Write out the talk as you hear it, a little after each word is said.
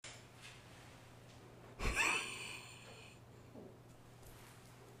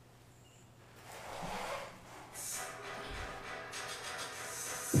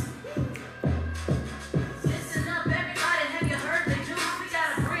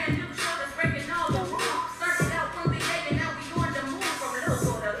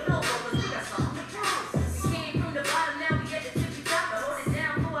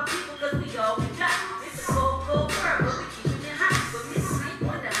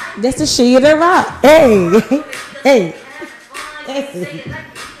That's the shit of rock. Hey, hey, hey.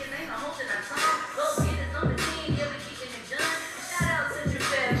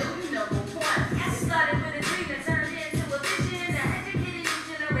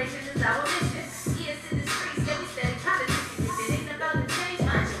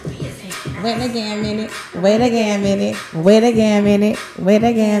 Wait again a minute. Wait again a minute. Wait again a minute. Wait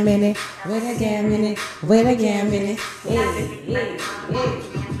again a minute. Wait again a minute. Wait again a minute. Hey, hey, hey.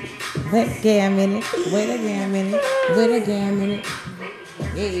 Wait again a minute. Wait again a minute. Wait again a minute.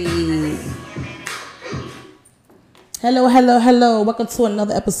 Hey. Hello, hello, hello. Welcome to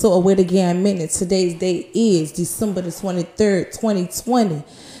another episode of Wait Again a Minute. Today's date is December the 23rd, 2020.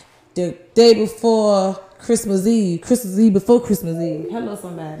 The day before Christmas Eve. Christmas Eve before Christmas Eve. Hello,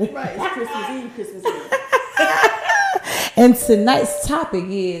 somebody. Right, it's Christmas Eve, Christmas Eve. And tonight's topic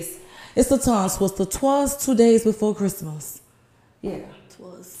is, it's the Twas. The Twas 2 days before Christmas. Yeah.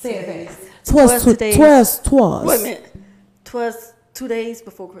 Twas. Say it fast. Twas 2 days. Twas. Wait a minute. Twas 2 days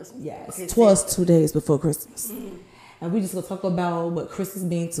before Christmas. Yes. Okay, Twas 2 days before Christmas. Mm-hmm. And we just gonna talk about what Christmas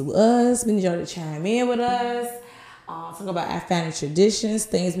means to us. We need y'all to chime in with us. Talk about our family traditions,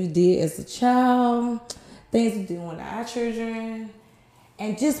 things we did as a child, things we do with our children,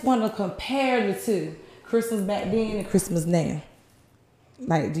 and just want to compare the two, Christmas back then and Christmas now.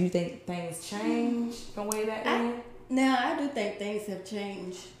 Like, do you think things changed from way back then? Now, I do think things have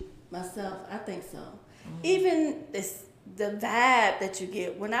changed myself. I think so. Mm-hmm. Even the vibe that you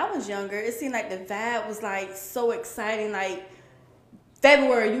get. When I was younger, it seemed like the vibe was like so exciting. Like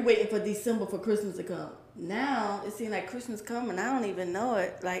February, you waiting for December for Christmas to come. Now it seems like Christmas coming. I don't even know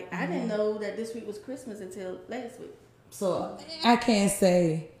it. Like I didn't know that this week was Christmas until last week. So I can't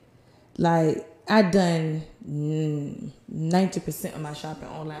say like I done 90% of my shopping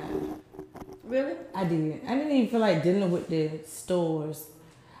online. Really? I did. I didn't even feel like dealing with the stores.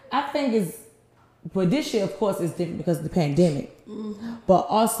 I think it's, but this year of course it's different because of the pandemic. Mm-hmm. But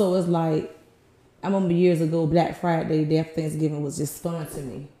also it's like I remember years ago Black Friday, day after Thanksgiving was just fun to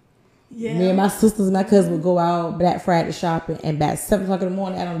me. Yeah. Me and my sisters and my cousins would go out Black Friday shopping, and by 7 o'clock in the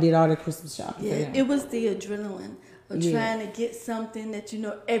morning, I done did all the Christmas shopping. Yeah, it was the adrenaline of trying to get something that you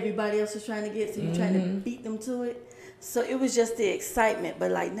know everybody else is trying to get, so you're trying to beat them to it. So it was just the excitement.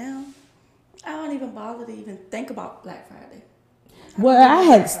 But like now, I don't even bother to even think about Black Friday. I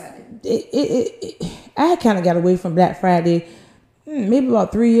had kind of got away from Black Friday maybe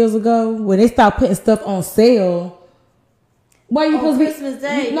about 3 years ago when they stopped putting stuff on sale. Why you on Christmas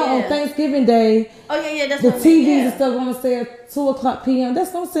Day? No, on Thanksgiving Day. Oh yeah, that's the what TVs I mean, and stuff on sale at 2:00 p.m.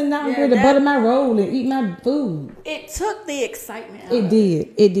 That's what I'm sitting down here to butter my roll and eat my food. It took the excitement out. It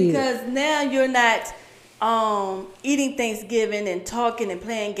did. Because now you're not eating Thanksgiving and talking and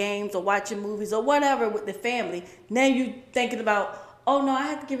playing games or watching movies or whatever with the family. Now you're thinking about, oh no, I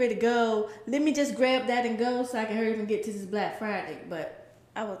have to get ready to go. Let me just grab that and go so I can hurry up and get to this Black Friday. But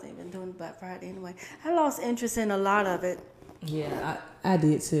I wasn't even doing Black Friday anyway. I lost interest in a lot of it. Yeah, I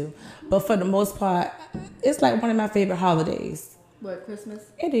did too. But for the most part, it's like one of my favorite holidays. What, Christmas?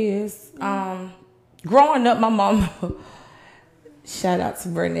 It is. Growing up, my mom, shout out to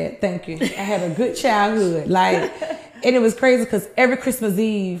Burnett, thank you. I had a good childhood. Like, and it was crazy because every Christmas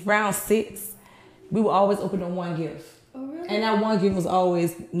Eve, around 6, we would always open up one gift. Oh, really? And that one gift was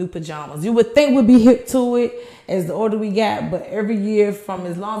always new pajamas. You would think we'd be hip to it as the older we got, but every year from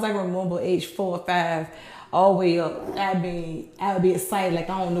as long as I can remember, age 4 or 5, all the way up, I'd be excited like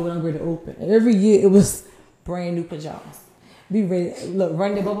I don't know what I'm ready to open. Every year it was brand new pajamas. Be ready, look,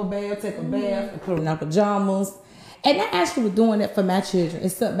 run the bubble bath, take a bath, and put on our pajamas. And I actually was doing that for my children.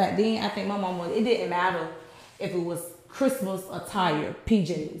 Except back then, I think my mom was, it didn't matter if it was Christmas attire,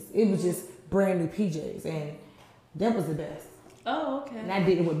 PJs. It was just brand new PJs, and that was the best. Oh, okay. And I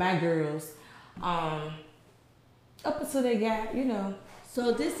did it with my girls, up until they got, you know.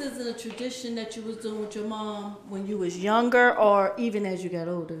 So this isn't a tradition that you was doing with your mom when you was younger, or even as you got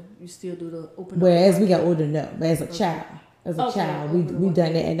older, you still do the open. Well, as we got older, no. But as a child, we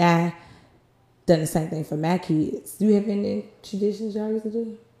done it, and I done the same thing for my kids. Do you have any traditions y'all used to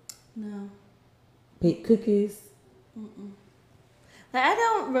do? No. Bake cookies. Mm-mm. Like I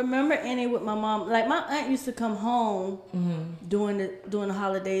don't remember any with my mom. Like my aunt used to come home during the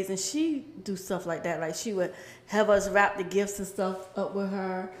holidays, and she do stuff like that. Like she would have us wrap the gifts and stuff up with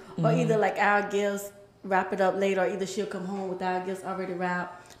her, or either like our gifts wrap it up later, or either she'll come home with our gifts already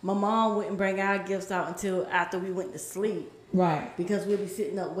wrapped. My mom wouldn't bring our gifts out until after we went to sleep, right? Because we'd be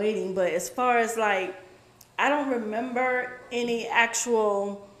sitting up waiting. But as far as like, I don't remember any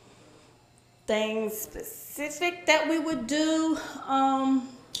actual things specific that we would do.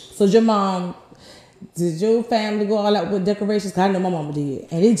 So your mom, Did your family go all out with decorations? 'Cause I know my mama did,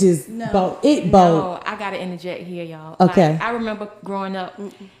 and it just No. No, I gotta interject here, y'all. Okay. Like, I remember growing up,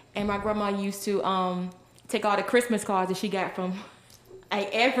 and my grandma used to take all the Christmas cards that she got from like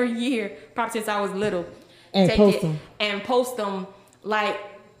every year, probably since I was little, And take post it them. and post them. Like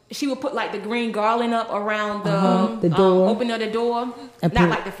she would put like the green garland up around The door. opening of the door, And not put-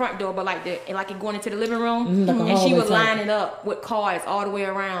 like the front door, but like it going into the living room, like a and she hallway would type. line it up with cards all the way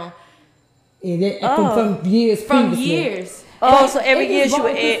around And from years from previously. years. Oh, so every It year just she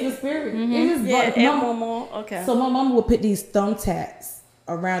brought would the add. Christmas spirit. It just Yeah, brought add Mama- more. Okay. So my mama would put these thumbtacks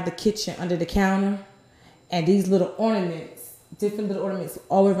around the kitchen under the counter, and these little ornaments, different little ornaments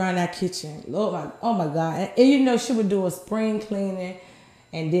all around that kitchen. Oh my God! And you know she would do a spring cleaning,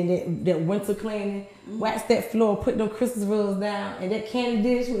 and then that winter cleaning, wax that floor, put them Christmas rugs down, and that candy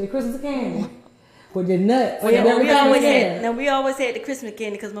dish with the Christmas candy, with the nuts. Oh, yeah, and well, we everything always there. had. Now we always had the Christmas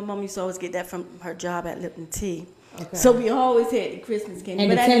candy because my mom used to always get that from her job at Lipton Tea. Okay. So we always had the Christmas candy.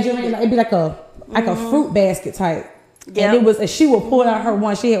 And the But I didn't tangerine, eat like, it'd be like a fruit basket type. Yep. And it was, and she would pull out her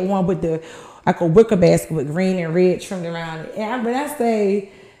one. She had one with the like a wicker basket with green and red trimmed around it. And when I say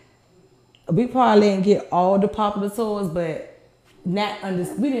we probably didn't get all the popular toys, but we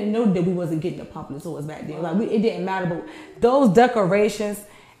didn't know that we wasn't getting the popular toys back then. Like it didn't matter, but those decorations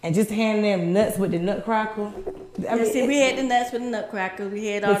and just handing them nuts with the nutcracker. we had the nuts with the nutcracker. We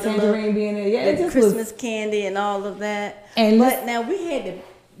had all the the little, tangerine being there. Yeah, it the just Christmas was. candy and all of that. And but now we had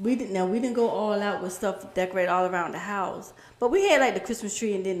we didn't go all out with stuff to decorate all around the house. But we had like the Christmas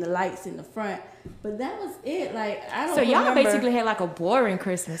tree and then the lights in the front. But that was it. Like I don't. So y'all remember. basically had like a boring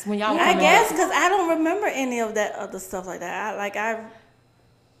Christmas when y'all. I guess because I don't remember any of that other stuff like that.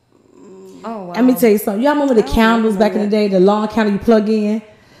 Oh wow. Let me tell you something. Y'all remember the candles back in the day, the long candle you plug in?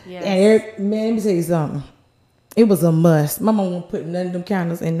 Yes. And man, let me tell you something. It was a must. My mom won't put none of them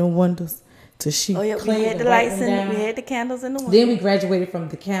candles in no windows till she Oh yeah, we cleaned had the and wiped lights them and down. we had the candles in the window. Then we graduated from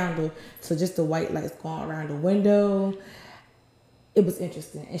the candle to just the white lights going around the window. It was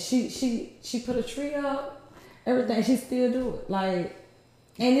interesting, and she put a tree up, everything. She still do it, like,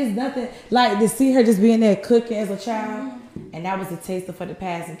 and it's nothing like to see her just being there cooking as a child, and that was a taster for the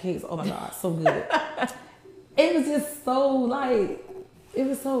pies and cakes. Oh my God, so good. It was just so like, it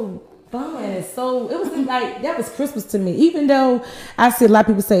was so fun and so it was like that was Christmas to me. Even though I see a lot of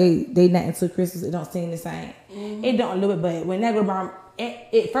people say they not into Christmas, it don't seem the same. It don't a little bit, but when I go to my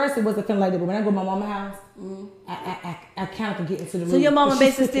at first it wasn't feeling like that, but when I go to my mama's house, I kind of can get into the mood. So your mama But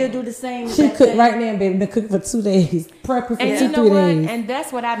basically she's still cooking. do the same. She exact cooked thing? right now, baby. Been cooking for 2 days, prepping for And 2, you know 3 what? days. And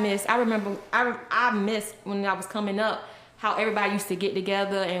that's what I missed. I remember I missed when I was coming up how everybody used to get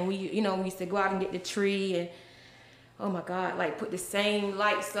together and we used to go out and get the tree and oh my God, like put the same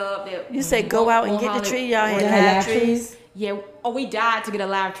lights up. That You say go out and get the tree. Y'all had live trees. Yeah. Oh, we died to get a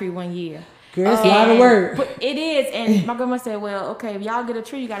live tree one year. Girl, it's a lot of work. It is, and my grandma said, "Well, okay, if y'all get a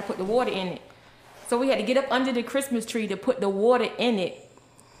tree, you got to put the water in it." So we had to get up under the Christmas tree to put the water in it.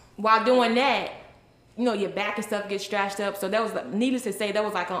 While doing that, your back and stuff gets stretched up. So that was, needless to say, that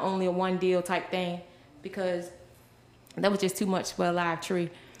was like only a one deal type thing because that was just too much for a live tree.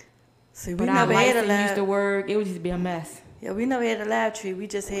 See, we But our never lights had a didn't used to live. work. It would just be a mess. Yeah, we never had a live tree. We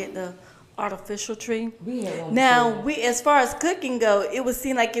just had the artificial tree. We had one Now before. we, as far as cooking go, it would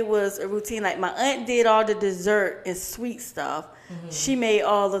seem like it was a routine. Like my aunt did all the dessert and sweet stuff. She made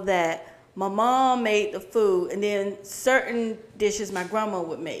all of that. My mom made the food, and then certain dishes my grandma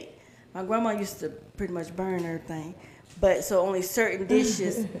would make. My grandma used to pretty much burn everything, but so only certain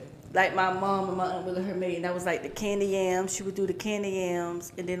dishes. Like my mom and my aunt would let her make, and that was like the candy yams. She would do the candy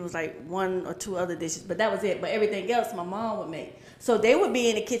yams, and then it was like 1 or 2 other dishes, but that was it. But everything else my mom would make. So they would be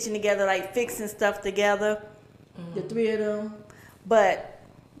in the kitchen together, like fixing stuff together, the 3 of them. But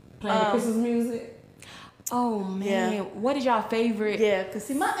Playing the Christmas music. Oh man, Yeah. what is y'all favorite? yeah, cause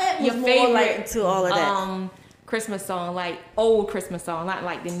see, my aunt was Your more favorite like into all of that. Christmas song, like old Christmas song, not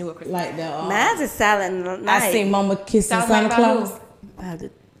like the newer Christmas. Like the Mine's is Silent Night. I seen Mama kissing Sounds Santa like Claus. Babu.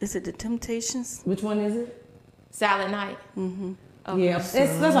 Is it the Temptations? Which one is it? Silent Night. Okay. Yeah,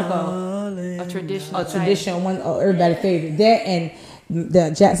 that's like A traditional. a tradition, one everybody favorite. That and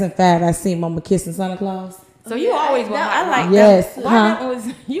the Jackson 5. I seen Mama kissing Santa Claus. So you always were No, hot. I like Mom. Yes, Why huh? that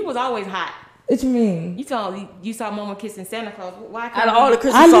was you was always hot. What you mean? You saw Mama kissing Santa Claus. Why? Out of all the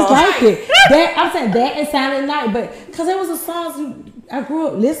Christmas I songs. just like it. That I'm saying that and Silent Night, but because it was the songs I grew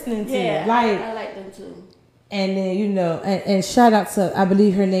up listening to. Yeah, Like, I like them too. and then and shout out to I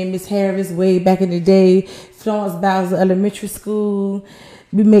believe her name is Harris. Way back in the day, Florence Bowser Elementary School.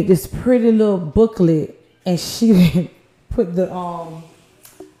 We make this pretty little booklet, and she put the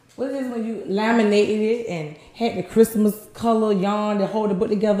what what is this when you laminated it and had the Christmas color yarn to hold the book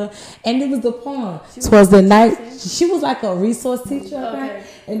together, and it was the poem. Twas the night. She was like a resource teacher, okay?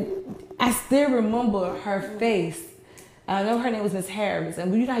 And I still remember her face. I know her name was Miss Harris,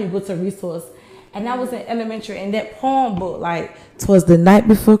 and you know how you go to a resource, and I was in elementary, and that poem book, like, "'Twas the night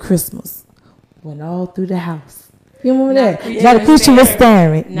before Christmas, went all through the house." You remember that? Not a creature was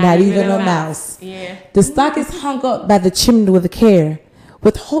staring, not even a mouse. Yeah. The stockings hung up by the chimney with a care,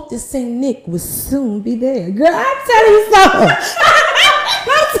 with hope that Saint Nick would soon be there. Girl, I'm telling you something.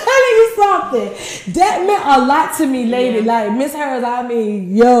 I'm telling you something. That meant a lot to me, lady. Yeah. Like, Miss Harris, I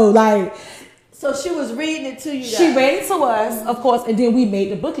mean, like. So she was reading it to you guys. She read it to us, of course, and then we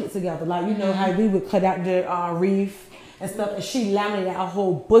made the booklet together. Like, you know how we would cut out the reef and stuff, and she laminated our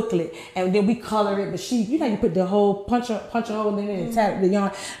whole booklet, and then we color it. But she, you know, you put the whole punch a hole in it and tap the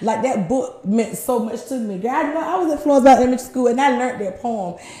yarn. Like, that book meant so much to me. Girl, I know I was influenced by elementary school, and I learned that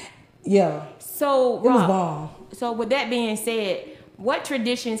poem. Yeah. So it was bomb. So with that being said, what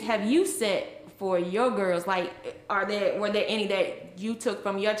traditions have you set for your girls? Like, were there any that you took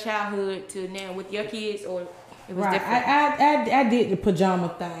from your childhood to now with your kids, or it was different? I did the pajama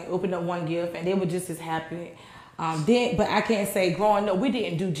thing, opened up one gift, and they were just as happy. But I can't say growing up, we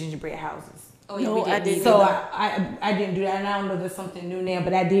didn't do gingerbread houses. Oh, yeah, no, I didn't. So I didn't do that, and I don't know if there's something new now,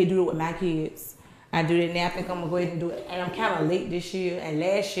 but I did do it with my kids. I do it now. I think I'm gonna go ahead and do it, and I'm kind of late this year. And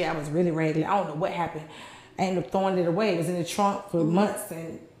last year I was really regular. I don't know what happened. I ended up throwing it away. It was in the trunk for months,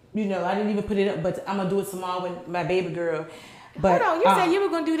 and you know I didn't even put it up. But I'm gonna do it tomorrow with my baby girl. But hold on, you said you were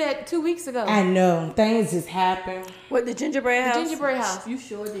gonna do that 2 weeks ago. I know things just happen. What, the gingerbread house? The gingerbread house. You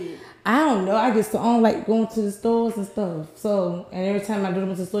sure did. I don't know. I just don't like going to the stores and stuff. So, and every time I do them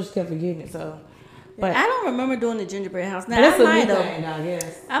to the store, she kept forgetting it. So, but I don't remember doing the gingerbread house. Now that's I might have. I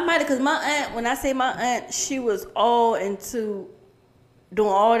guess I might have, because my aunt. When I say my aunt, she was all into doing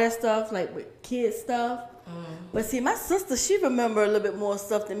all that stuff, like with kids stuff. But see, my sister, she remember a little bit more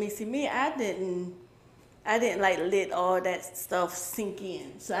stuff than me. See, me, I didn't like let all that stuff sink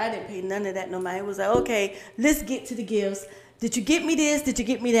in. So I didn't pay none of that no mind. It was like, okay, let's get to the gifts. Did you get me this? Did you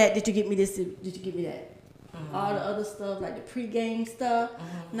get me that? Did you get me this? Did you get me that? All the other stuff, like the pre-game stuff.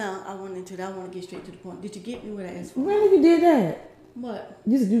 No, I went into that. I want to get straight to the point. Did you get me what I asked for? Really, you did that? What?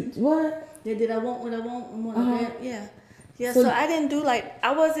 What? Yeah, did I want what I want? Yeah. Yeah, so I didn't do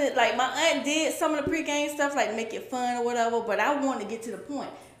I wasn't like, my aunt did some of the pre-game stuff, like make it fun or whatever, but I wanted to get to the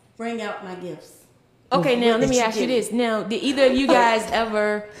point. Bring out my gifts. Okay, now let me ask you this. Now, did either of you guys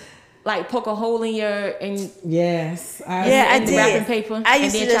ever like poke a hole in your Yes, I did. Wrapping paper. I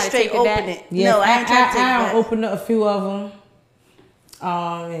used to just straight open it. Yes, no, I ain't trying to take it back. I opened up a few of them,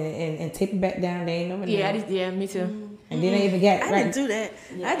 and tape it back down. They ain't never know. Yeah, me too. And then they even got. I didn't do that.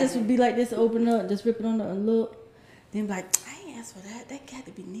 Yeah. I just would be like this, open up, just rip it on the look, then be like, I ain't asked for that. That got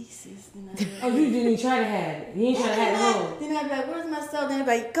to be nieces. Oh, you didn't try to have it. You ain't try to have it. Then I'd be like, where's my stuff? Then I'd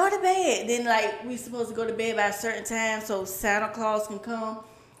be like, go to bed. Then like we supposed to go to bed by a certain time so Santa Claus can come.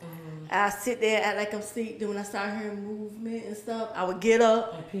 I sit there, act like I'm asleep. Then when I start hearing movement and stuff, I would get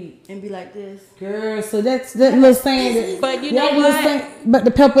up and be like this. Girl, so that's that little saying. But you know what? But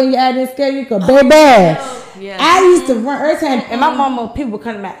the pepper in your eye didn't scare you, cause baby. Yeah. I used to run every time, and my mama, people would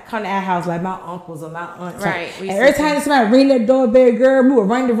come to our house, like my uncles or my aunts. Right. And every time somebody ring that doorbell, girl, we would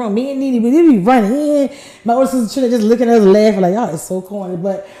run the room. Me and Nene, we be running in. My older sister just looking at us laughing like, y'all is so corny.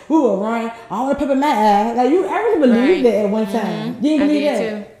 But we would run. I want to pepper my eye. Like I really believed that at one time. You didn't believe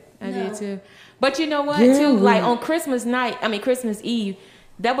that? I did too. But you know what, too? Like on Christmas Eve,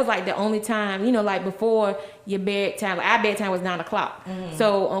 that was like the only time, you know, like before your bedtime. Like our bedtime was 9:00.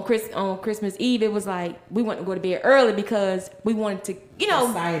 So on Christmas Eve, it was like we wanted to go to bed early because we wanted to, you know,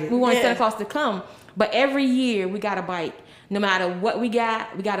 we wanted Santa Claus to come. But every year we got a bike. No matter what we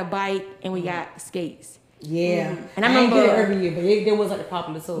got a bike and we got skates. Yeah. And I remember get it every year, but there was like a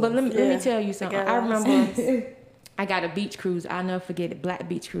popular song. But let me tell you something. I remember I got a beach cruiser. I'll never forget it. Black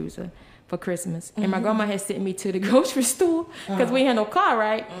beach cruiser for Christmas. And my grandma had sent me to the grocery store because we had no car,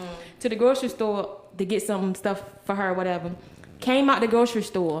 right? To the grocery store to get some stuff for her, whatever. Came out the grocery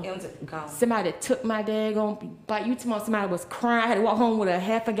store. Somebody took my daggone, like you tomorrow, somebody was crying. I had to walk home with a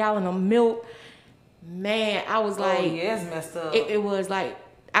half a gallon of milk. Man, I was like, it's messed up. It was like,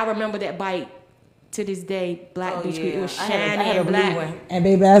 I remember that bike to this day, black beach cruiser. It was shiny I had and black. One. And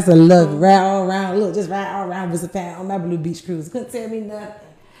baby, that's a look, ride all around. Just ride all around with a fan on my blue beach cruise. Couldn't tell me nothing.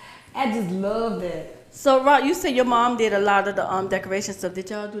 I just love that. So, Rob, you said your mom did a lot of the decoration stuff. Did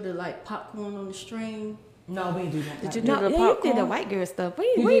y'all do the like popcorn on the string? No, we didn't do that. Did you do the popcorn? You did the white girl stuff.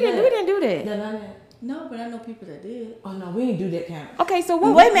 We didn't do that. No, but I know people that did. Oh no, we didn't do that kind. Okay, so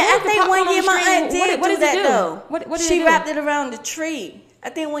wait a minute. I think one year my aunt did do that though. What she wrapped it around the tree. I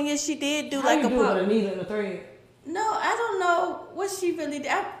think one year she did do How like you a do it pop. with a needle and a thread? No, I don't know what she really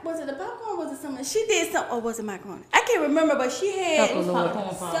did. Was it the popcorn or was it something? She did something, or was it macaroni? I can't remember, but she had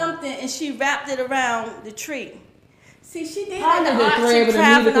something and she wrapped it around the tree. See, she did How like did the the arts thread and with a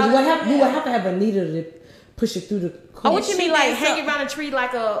craft needle? and Because all you that. would have to have a needle to push it through the. Oh, what you mean, like did hanging around a tree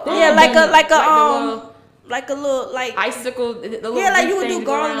like a like a little like icicle? The little yeah, like you would thing do to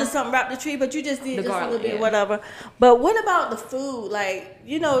go garland or around? something, wrap the tree, but you just did The just a garland, little bit, yeah. whatever. But what about the food? Like,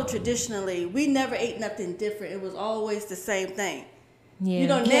 you know, traditionally, we never ate nothing different. It was always the same thing. Yeah. You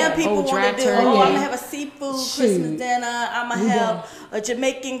know, now Yeah. people Old want dry to do, turkey. I'm Yeah. going to have a seafood Christmas dinner. I'm going to have a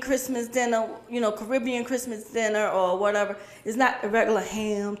Jamaican Christmas dinner, you know, Caribbean Christmas dinner or whatever. It's not a regular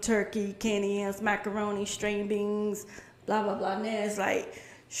ham, turkey, candy yams, macaroni, string beans, blah, blah, blah. Now it's like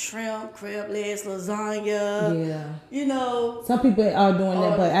shrimp, crab legs, lasagna. Yeah. You know. Some people are doing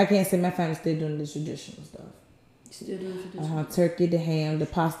that, but I can't say my family's still doing the traditional stuff. Still doing traditional. Turkey, the ham, the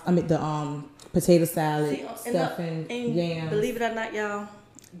pasta. I mean the potato salad, See, stuffing, and yams. believe it or not, y'all,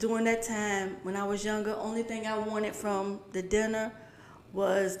 during that time when I was younger, only thing I wanted from the dinner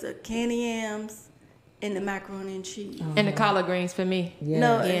was the candy yams and the macaroni and cheese. And the collard greens for me. Yeah.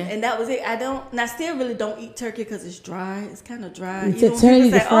 No, Yeah. and that was it. And I still really don't eat turkey because it's dry. It's kind of dry. It's Even when tender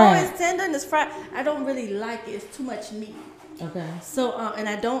people to say, fry. oh, it's tender and it's fried. I don't really like it. It's too much meat. Okay. So, and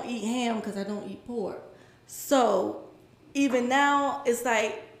I don't eat ham because I don't eat pork. So, even now, it's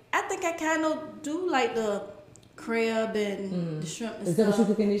like, I think I kind of do like the crab and the shrimp and Is that stuff. what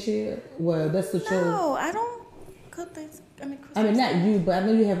you cooking this year? Well, that's the show. No, I don't cook things. I mean, not you, but I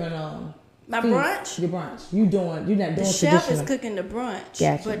know you having My feast, brunch? Your brunch. You're not doing The chef is traditional. cooking the brunch,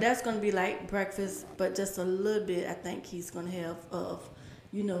 Gotcha. but that's gonna be like breakfast, but just a little bit. I think he's gonna have of,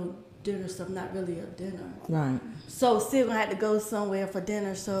 you know, dinner stuff, not really a dinner. Right. So still gonna have to go somewhere for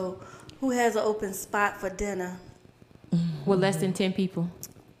dinner. So who has an open spot for dinner? With less than 10 people.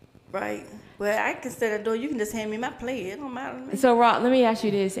 Right. Well, I can sit at the door. You can just hand me my plate. It don't matter to me. So, Rob, let me ask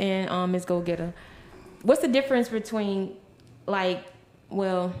you this, and Ms. Go-Getter. What's the difference between, like,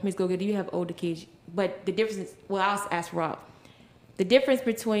 well, Ms. Go-Getter, you have older kids, but the difference is, well, I'll ask Rob. The difference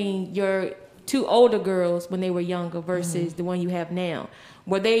between your two older girls when they were younger versus the one you have now,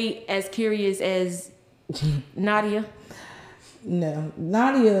 were they as curious as Nadia? No,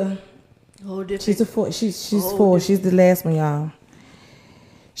 Nadia. Whole different. She's a four. She's four. She's the last one, y'all.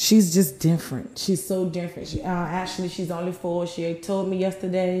 She's just different. She's so different. Actually, she's only 4. She told me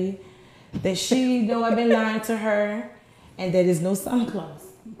yesterday that she know I've been lying to her, and that there's no Santa Claus.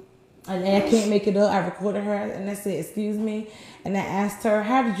 And I can't make it up. I recorded her, and I said, "Excuse me," and I asked her,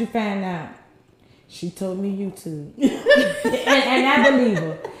 "How did you find out?" She told me YouTube, and I believe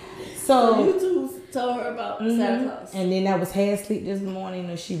her. So you two told her about Santa Claus. And then I was half asleep this morning,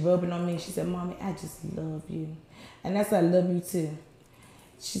 and she rubbing on me. She said, "Mommy, I just love you," and I said, "I love you too."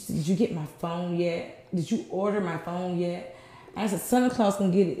 She said, "Did you get my phone yet? Did you order my phone yet?" I said, "Santa Claus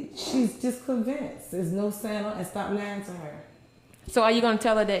gonna get it." She's just convinced there's no Santa, and stop lying to her. So are you going to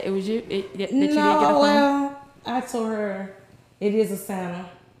tell her that it was you, that you didn't get a No, phone? well, I told her it is a Santa,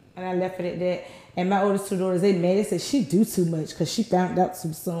 and I left it at that. And my oldest 2 daughters, they mad. They said she do too much because she found out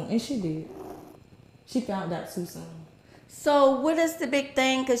too soon, and she did. She found out too soon. So what is the big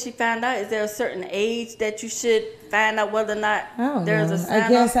thing? Because she found out, is there a certain age that you should find out whether or not I don't there's know. a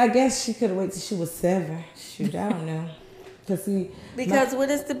Santa? I guess she could have waited till she was 7. Shoot, I don't know. Because what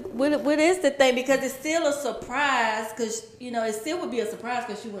is the thing? Because it's still a surprise. Because you know it still would be a surprise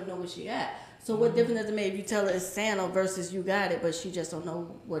because she wouldn't know what she got. So what difference does it make if you tell her it's Santa versus you got it, but she just don't know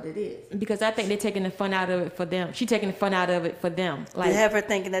what it is? Because I think they're taking the fun out of it for them. She taking the fun out of it for them. Like you have her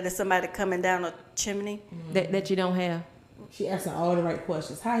thinking that it's somebody coming down a chimney that you don't have. She asking all the right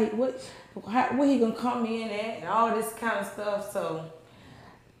questions. What he gonna come in at and all this kind of stuff. So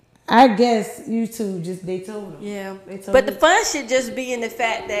I guess you two they told them. Yeah. But the fun should just be in the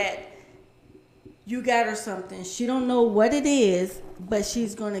fact that you got her something. She don't know what it is, but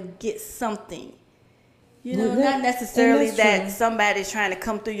she's gonna get something. You know, not necessarily that somebody's trying to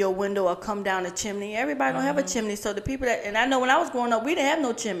come through your window or come down the chimney. Everybody don't have a chimney. So the people that, and I know when I was growing up, we didn't have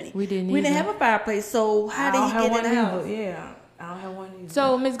no chimney. We didn't have a fireplace. So how did he get in the house? Yeah, I don't have one either.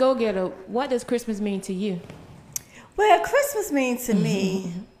 So, Ms. Go-Getter, what does Christmas mean to you? Well, Christmas means to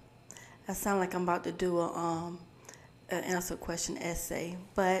me, I sound like I'm about to do an answer question essay,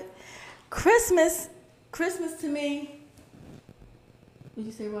 but Christmas to me, what did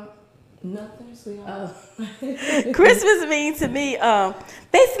you say, Rob? Nothing, sweetheart. Christmas means to me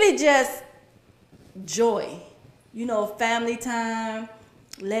basically just joy. You know, family time,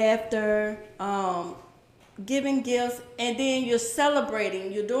 laughter, giving gifts, and then you're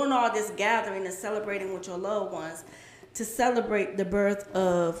celebrating. You're doing all this gathering and celebrating with your loved ones. to celebrate the birth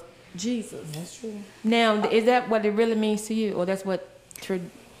of Jesus. That's true. Now, is that what it really means to you, or that's what?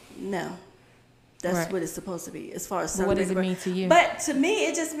 No. That's Right. what it's supposed to be as far as But what does it celebrating mean to you? But to me,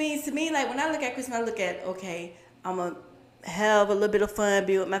 it just means to me, like when I look at Christmas, I look at, okay, I'm going to have a little bit of fun,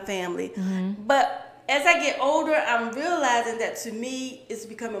 be with my family. Mm-hmm. But as I get older, I'm realizing that to me, it's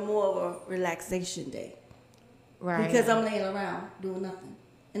becoming more of a relaxation day. Right. Because I'm laying around doing nothing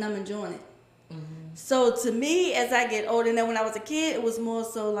and I'm enjoying it. So to me, as I get older, now when I was a kid, it was more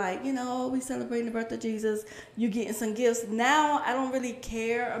so like, you know, we celebrating the birth of Jesus, you getting some gifts. Now I don't really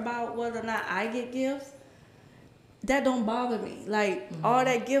care about whether or not I get gifts. That don't bother me. Like all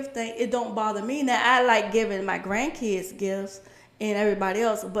that gift thing, it don't bother me. Now I like giving my grandkids gifts and everybody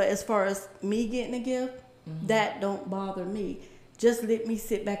else, but as far as me getting a gift, that don't bother me. Just let me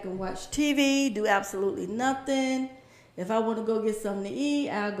sit back and watch TV, do absolutely nothing. If I want to go get something to eat,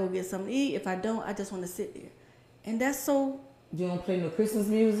 I'll go get something to eat. If I don't, I just want to sit there. And that's so... You don't play no Christmas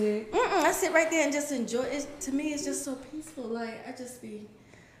music? I sit right there and just enjoy it. To me, it's just so peaceful. Like, I just be...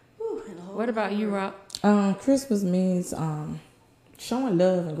 in the whole What about you, Rob? Christmas means showing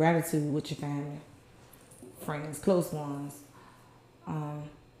love and gratitude with your family, friends, close ones.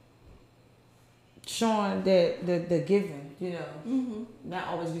 Showing that the giving, you know, not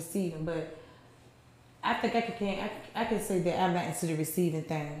always receiving, but I think I can say that I'm not into the receiving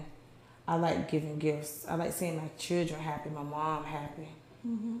thing. I like giving gifts. I like seeing my children happy, my mom happy.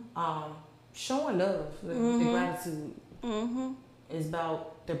 Showing love, the gratitude is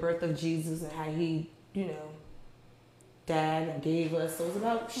about the birth of Jesus and how he, you know, died and gave us. So it's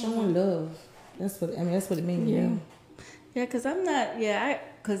about showing love. That's what it means to me. Yeah, because I'm not,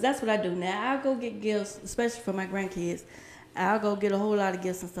 because that's what I do now. I'll go get gifts, especially for my grandkids. I'll go get a whole lot of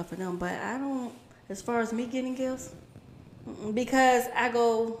gifts and stuff for them, but I don't, as far as me getting gifts, because I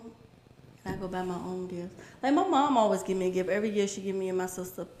go buy my own gifts. Like my mom always give me a gift. Every year she give me and my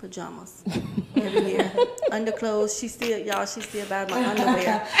sister pajamas. Every year. Underclothes. She still buys my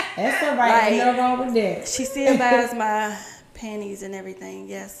underwear. That's all right. Ain't nothing wrong with that. She still buys my panties and everything.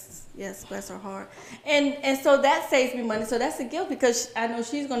 Yes, bless her heart. And so that saves me money. So that's a gift because I know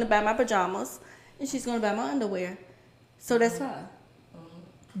she's going to buy my pajamas and she's going to buy my underwear. So that's fine.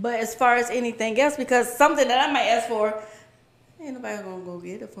 But as far as anything else, because something that I might ask for, ain't nobody gonna go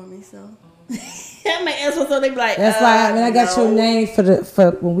get it for me. So I might ask for something like. That's why when I got your name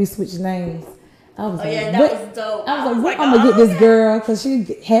for when we switched names, I was like, that was dope. I was like, I'm gonna get this girl because she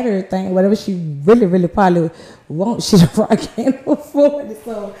had her thing, whatever she really probably wants. She probably can't afford it.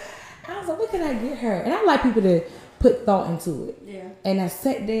 So I was like, what can I get her? And I like people to put thought into it. Yeah. And I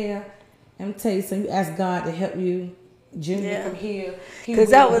sat there and tell you, so you ask God to help you. Junior from here, because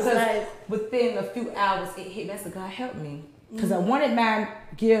that was nice. Within a few hours, it hit. That's God help me, because I wanted my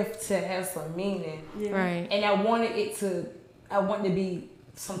gift to have some meaning, Right? And I wanted to be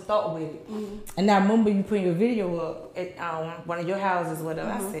some thought with it. And I remember you putting your video up at one of your houses, whatever.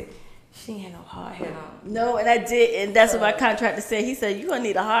 I said, she ain't had no hard hat on. No, and I did, and that's what my contractor said. He said, you're going to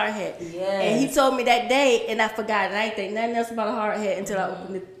need a hard hat. Yes. And he told me that day, and I forgot, and I ain't think nothing else about a hard hat until I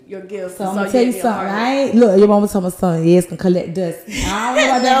opened your gift. So I'm going to tell you something. Look, your mama told my son, it's going to collect dust. I don't know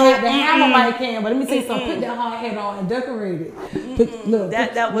about that hat. The hammer might can, but let me tell you something. Put that hard hat on and decorate it. Look,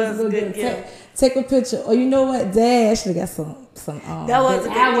 that was a good gift. Take a picture. Oh, you know what? Dad actually got some that was a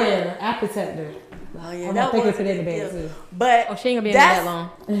good eyewear, eye protector. Oh, yeah, I'm that thinking was for that in the bag, too. But she ain't gonna be in there that long.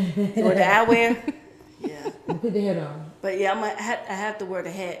 With the eyewear, yeah. Put the hat on. But yeah, I have to wear the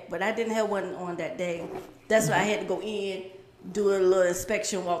hat, but I didn't have one on that day. That's why I had to go in, do a little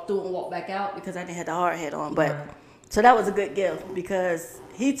inspection, walk through, and walk back out because I didn't have the hard hat on. But so that was a good gift because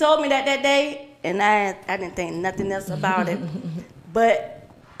he told me that day, and I didn't think nothing else about it. But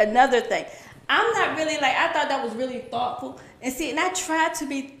another thing, I'm not really I thought that was really thoughtful, and I tried to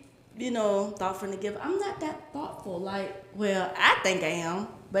be, thoughtful in the gift. I'm not that thoughtful. I think I am,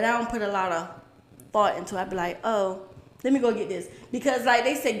 but I don't put a lot of thought into it. I'd be like, oh, let me go get this. Because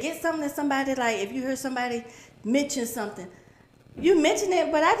they said, get something to somebody, if you heard somebody mention something, you mention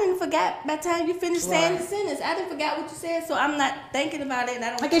it, but I didn't forget by the time you finished saying the sentence. I didn't forget what you said, so I'm not thinking about it, and I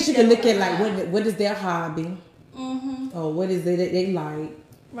don't. I guess you can look at what is their hobby, or what is it that they like,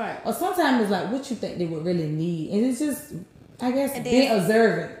 right? Or sometimes it's what you think they would really need, and it's just, I guess, being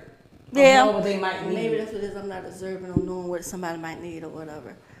observant. Yeah, what they might need. Maybe that's what it is. I'm not observant on knowing what somebody might need or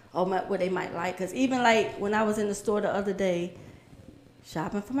whatever, or what they might like. Because even when I was in the store the other day,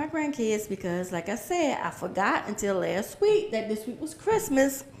 shopping for my grandkids, because like I said, I forgot until last week that this week was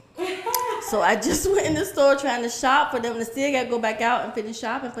Christmas. So I just went in the store trying to shop for them, and still got to go back out and finish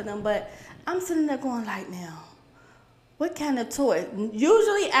shopping for them. But I'm sitting there going now, what kind of toys?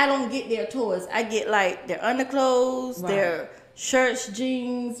 Usually I don't get their toys. I get like their underclothes, their shirts,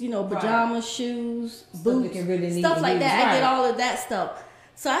 jeans, pajamas, shoes, boots, stuff like that. I get all of that stuff.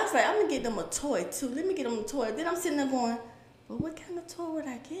 So I was like, I'm gonna get them a toy too. Let me get them a toy. Then I'm sitting there going, well, what kind of toy would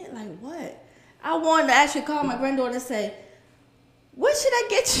I get? Like what? I wanted to actually call my granddaughter and say, what should I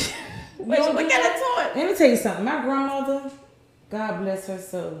get you? what kind of toy? Let me tell you something. My grandmother, God bless her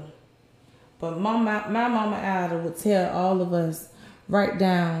soul, but my mama Ada would tell all of us, write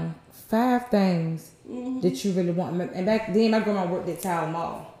down 5 things that you really want. And back then, my grandma worked at Tower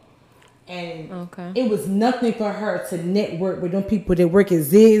Mall. And it was nothing for her to network with them people that work at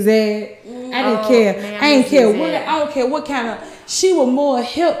Zigzag. I didn't care. Man, I don't care what kind of. She was more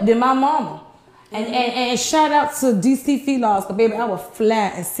help than my mama. And shout out to DC Felars, cause baby, I was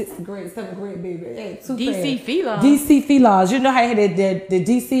flat in 6th grade, 7th grade, baby. DC Felars. DC Felars. You know how they had the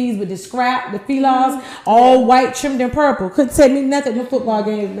DCs with the scrap, the Felars, all white, trimmed in purple. Couldn't tell me nothing in football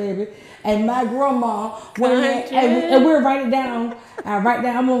games, baby. And my grandma went in and we'll write it down.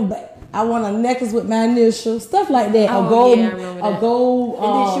 I want a necklace with my initials, stuff like that. A gold. And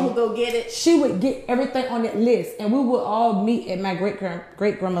then she would go get it. She would get everything on that list, and we would all meet at my great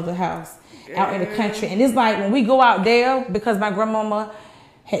grandmother's house out in the country. And it's like when we go out there, because my grandmama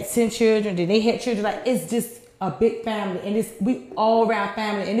had 10 children, then they had children. Like it's just a big family, and we all around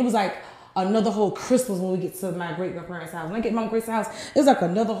family. And it was like another whole Christmas when we get to my great grandparents' house. When I get to my great house, it was like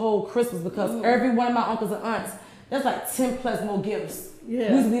another whole Christmas because every one of my uncles and aunts, there's like 10 plus more gifts. Yeah.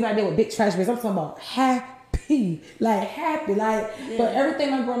 We used to leave out there with big trash bags. I'm talking about happy. But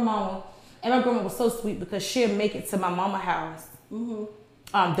everything my grandma was so sweet because she'll make it to my mama's house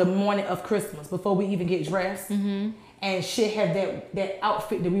the morning of Christmas before we even get dressed. And she'll have that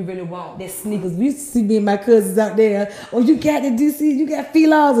outfit that we really want, that sneakers. We used to see me and my cousins out there. Oh, you got the DC, you got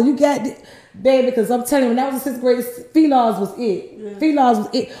Felars, or you got the baby, because I'm telling you, when I was in 6th grade, Felars was it. Yeah. Felars was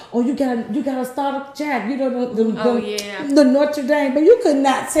it. Oh, you got a starter jack. You know the Notre Dame, but you could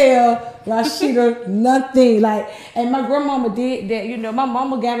not tell Rashida nothing. And my grandmama did that. My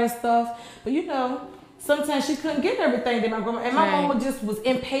mama got her stuff, but sometimes she couldn't get everything that my grandma. And my mama just was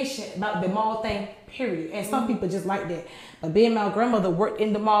impatient about the mall thing. Period. And some people just like that. But being my grandmother worked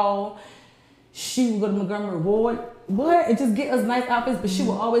in the mall, she would go to Montgomery Ward, and just get us nice outfits. But she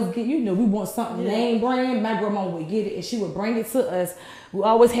would always get, we want something name brand. My grandma would get it, and she would bring it to us. We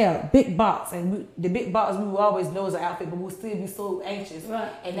always had a big box, and the big box we would always know is an outfit, but we'll still be so anxious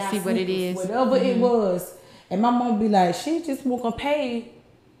and see what it is, whatever it was. And my mom would be like, she just won't gonna pay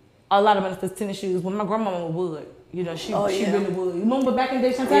a lot of money for tennis shoes. When my grandmama would. She really would. You remember back in the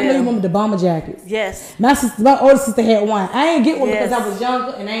day, sometimes I know you remember the bomber jackets. Yes. My older sister had one. I ain't get one because I was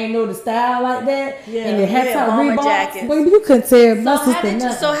younger and I ain't know the style like that. Yeah. And they had bomber jackets. Baby, you couldn't tell my sister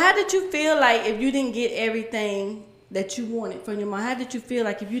nothing. So how did you feel like if you didn't get everything that you wanted from your mom? How did you feel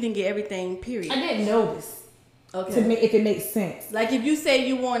like if you didn't get everything, period? I didn't notice. Okay. If it makes sense. Like if you say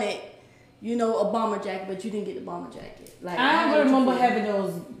you wanted, a bomber jacket, but you didn't get the bomber jacket. I don't remember having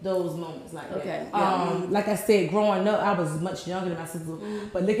those moments like that. Like I said, growing up, I was much younger than my sister.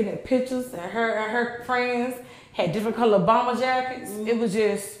 But looking at pictures and her friends had different color bomber jackets. It was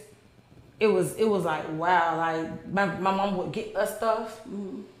just, it was like wow. Like my mom would get us stuff,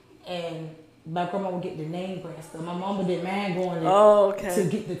 and my grandma would get the name brand stuff. My mama didn't mind going to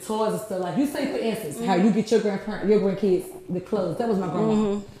get the toys and stuff. Like you say, for instance, how you get your grandkids the clothes. That was my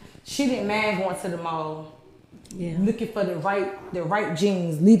grandma. She didn't mind going to the mall, looking for the right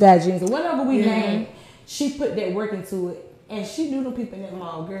jeans, Levi jeans, or whatever we named. She put that work into it, and she knew them people in that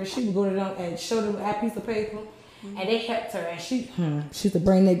mall, girl. She would go to them and show them a piece of paper, and they helped her. And she used to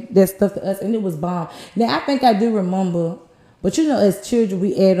bring that stuff to us, and it was bomb. Now I think I do remember, but as children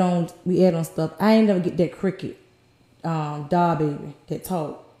we add on stuff. I ain't never get that cricket doll baby that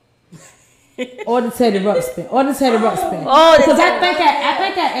talk. Or the Teddy Ruxpin. Oh, because I think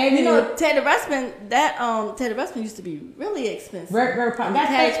I added Teddy Ruxpin. That Teddy Ruxpin used to be really expensive. Very probably.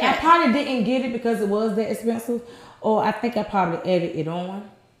 I probably didn't get it because it was that expensive, or I think I probably added it on.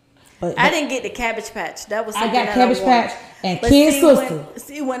 But I didn't get the Cabbage Patch. That was something I got Cabbage Patch and Kid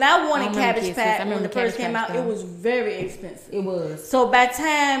Sister. When I wanted Cabbage Patch when it first came out, it was very expensive. It was. So by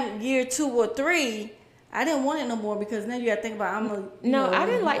time year 2 or 3. I didn't want it no more because now you got to think about I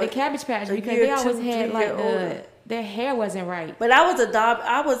didn't like the Cabbage Patch because they always had their hair wasn't right. But I was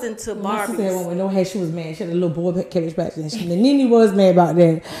into Barbies. My sister had one with no hair. She was mad. She had a little boy Cabbage Patch, and Nene was mad about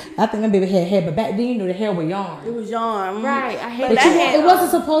that. I think my baby had hair, but back then the hair was yarn. It was yarn, right? I hate that. It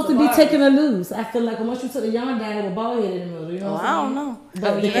wasn't supposed to be taken or loose. I feel like once you took the yarn down, it was bald head in the middle. You know what I'm saying? I don't know.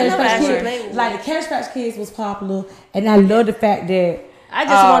 But the Cabbage Patch Kids was popular, and I love the fact that I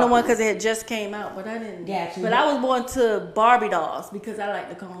just wanted one because it had just came out, but I didn't. Gotcha. But I was born to Barbie dolls because I like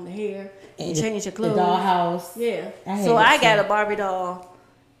to comb the hair and change the clothes. The dollhouse. Yeah. So I got a Barbie doll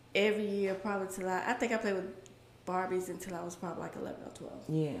every year, probably till I think I played with Barbies until I was probably like 11 or 12.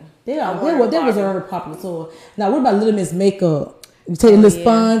 Yeah. That was a very popular toy. Now, what about Little Miss Makeup? You take a little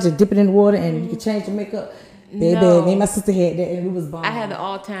sponge and dip it in the water and you can change your makeup. Baby, me and my sister had that and it was bomb. I had the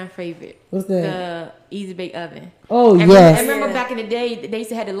all-time favorite. What's that? The Easy Bake Oven. Oh, yes. I remember back in the day, they used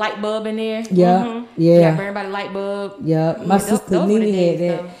to have the light bulb in there. Yeah, You got burned by the light bulb. Yeah, my sister Nene had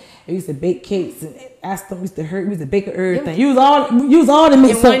that. Though. We used to bake cakes and our stomach used to hurt. We used to bake everything. Use all the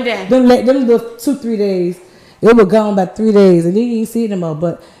mix up. one day. Them little 2-3 days. It was gone by 3 days and then you didn't see it no more.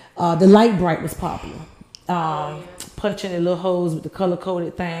 But the Light Bright was popular. Punching the little holes with the color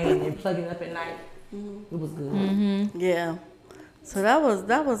coded thing and then plugging it up at night. It was good. Yeah. So that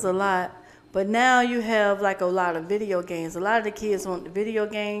was a lot. But now you have like a lot of video games. A lot of the kids want the video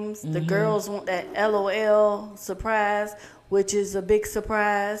games. The girls want that LOL surprise, which is a big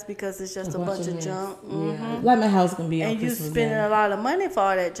surprise because it's just a bunch of junk. Yeah. Like my house can be on and you Christmas spending Day. a lot of money for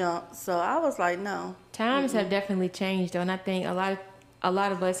all that junk. So I was like, no. Times have definitely changed, though, and I think a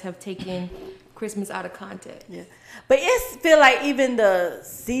lot of us have taken Christmas out of context. Yeah. But it feel like even the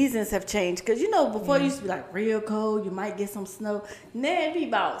seasons have changed. Because, before it used to be like real cold. You might get some snow. Now it'd be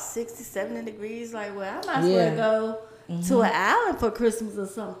about 60, 70 degrees. Like, well, I might as well go to an island for Christmas or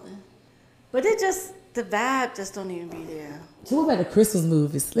something. But the vibe just don't even be there. So what about the Christmas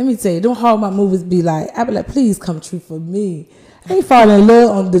movies? Let me tell you, don't Hallmark movies be like, I be like, please come true for me. I ain't fall in love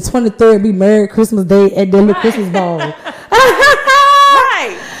on the 23rd, be married Christmas Day at their little Christmas ball. Right.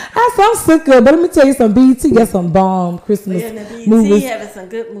 I'm sick of, but let me tell you something. BET got some bomb Christmas movies. having some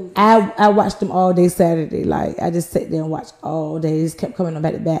good movies. I watched them all day Saturday. Like I just sat there and watched all day. It just kept coming on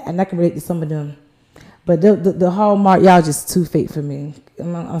back to back, and I can relate to some of them. But the Hallmark, y'all just too fake for me.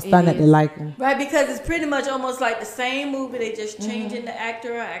 I'm starting to like them. Right, because it's pretty much almost like the same movie. They just changing the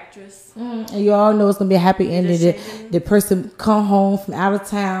actor or actress. And you all know it's gonna be a happy ending. The person come home from out of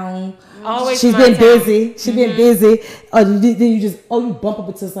town. Always She's been busy. She's been busy. Or then you bump up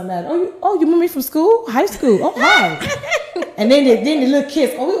into somebody. Oh, you remember me from school? High school. Oh, hi. And then the little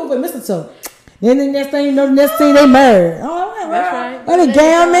kiss. Oh, we over at Mistletoe. Then the next thing you know, the next thing they married. Oh, that's right. What a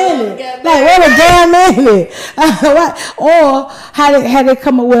damn minute. Like, what a damn minute. Or how they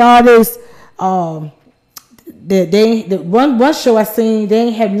come up with all this, the one show I seen, they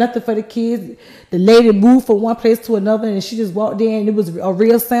ain't have nothing for the kids. The lady moved from one place to another and she just walked in and it was a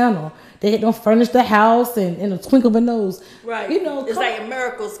real Santa. They don't furnish the house and in a twinkle of a nose. Right. It's like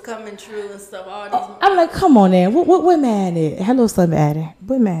miracles coming true and stuff. All these I'm like, come on, man. What man is? Hello, somebody.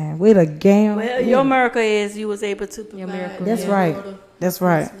 What man? Wait a game. Well, your miracle is you was able to provide. That's right. That's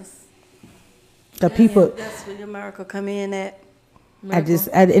right. The people. That's where your miracle come in at. And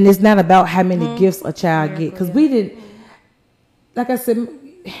it's not about how many gifts a child get, because we didn't. Like I said,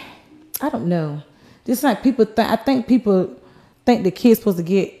 I don't know. Just like people think. I think people think the kid's supposed to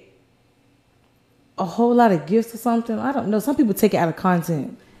get a whole lot of gifts or something. I don't know. Some people take it out of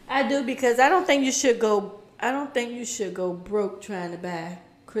content. I do, because I don't think you should go broke trying to buy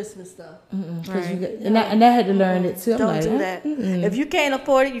Christmas stuff. Right. And I had to learn it too. Don't do that. If you can't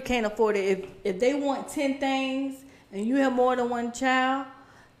afford it, you can't afford it. If they want 10 things and you have more than one child,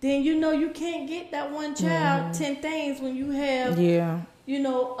 then you can't get that one child 10 things when you have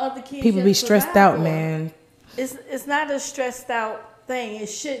other kids. People be stressed out, man. It's not a stressed out thing. It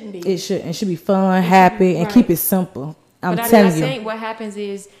shouldn't be. It should be fun, happy, and keep it simple. I'm telling you. I think what happens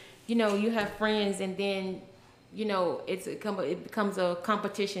is, you have friends, and then, it becomes a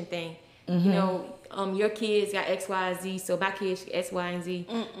competition thing. Your kids got X, Y, Z, so my kids X, Y, and Z.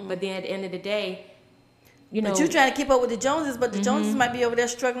 But then at the end of the day, but you're trying to keep up with the Joneses, but the Joneses might be over there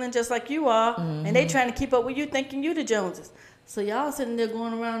struggling just like you are, and they trying to keep up with you, thinking you the Joneses. So y'all sitting there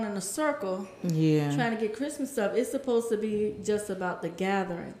going around in a circle, trying to get Christmas stuff. It's supposed to be just about the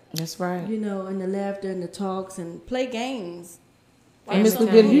gathering. That's right. And the laughter and the talks and play games. And Miss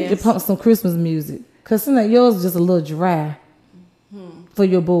Good, you need to pump some Christmas music, cause something like yours is just a little dry for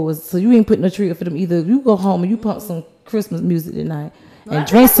your boys. So you ain't putting a tree up for them either. You go home and you pump some Christmas music tonight and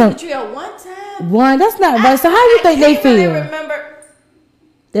drink some. Tree up one time. One, that's not right. So how you think they feel? Really remember,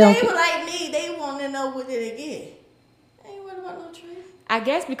 they were like me. They want to know what did they get. I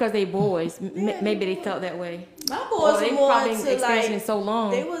guess because they boys, maybe they felt that way. My boys were more probably into experiencing it so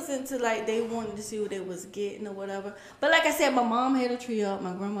long. They was into they wanted to see what they was getting or whatever. But like I said, my mom had a tree up,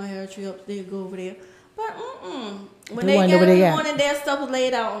 my grandma had a tree up. They'd go over there. But when they got in the morning, their stuff was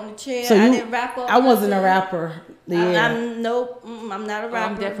laid out on the chair. So I didn't wrap up. I wasn't a rapper. I'm not a rapper.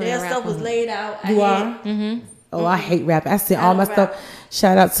 I'm definitely their a stuff rapper. was laid out. You are? Oh, I hate rapping. I sent all my don't stuff. rap.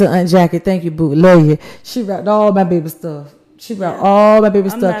 Shout out to Aunt Jackie. Thank you, boo. Love you. She rapped all my baby stuff. She rapped all my baby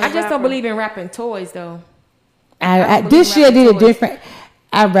I'm stuff. not I just don't rapper. believe in rapping toys though. I believe this year rapping did it toys. different.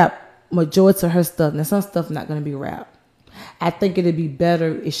 I rap majority of her stuff. Now some stuff not gonna be rap. I think it'd be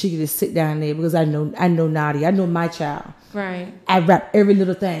better if she could just sit down there because I know Nadia. I know my child. Right. I rap every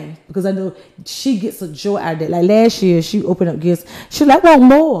little thing because I know she gets a joy out of it. Like last year, she opened up gifts. She was like, I want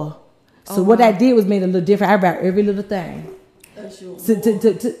more. So what I did was made it a little different. I rap every little thing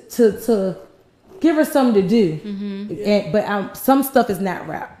to give her something to do. But some stuff is not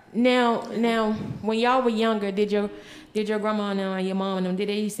rap. Now, when y'all were younger, did your grandma and your mom and them, did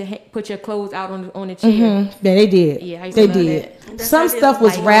they used to put your clothes out on the chair? Yeah, they did. Yeah, I used they to love did. That's Some how it stuff is.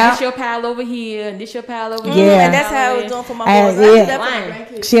 was Like, rap. this your pal over here, and this your pal over Yeah. here. And that's how I was doing for my boys. I yeah. did that for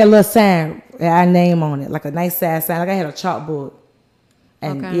my grandkids. She had a little sign, our name on it, like a nice size sign. Like I had a chalkboard.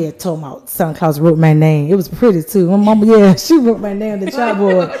 And Okay. yeah, told my Santa Claus wrote my name. It was pretty too. My mama, yeah, she wrote my name on the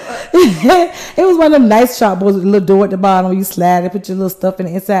chalkboard. It was one of them nice chalkboards with a little door at the bottom. You slide it, put your little stuff in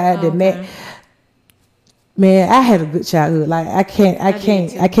the inside. Okay. Man, I had a good childhood. Like I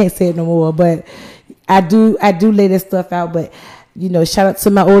can't say it no more. But I do lay that stuff out. But you know, shout out to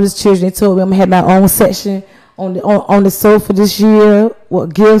my oldest children. They told me I'm gonna have my own section on the sofa this year.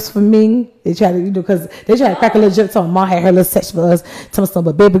 What gifts for me? They try to, because they try to crack a little joke. So mom had her little section for us. Tell me something,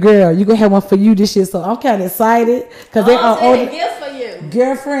 but baby girl, you gonna have one for you this year. So I'm kind of excited because they are Oh, older. a gift for you.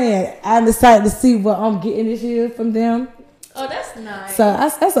 Girlfriend, I'm excited to see what I'm getting this year from them. Oh, that's nice. So I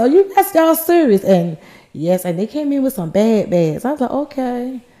said, that's y'all serious. And yes, and they came in with some bad bags. I was like,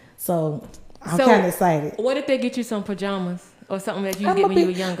 okay. So I'm kind of excited. What if they get you some pajamas or something that you get when you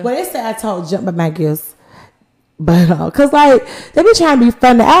were younger? Well, they said I taught jump by my gifts. But, cause like, they be trying to be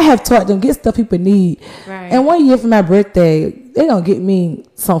funny. I have taught them get stuff people need. Right. And one year for my birthday, they gonna get me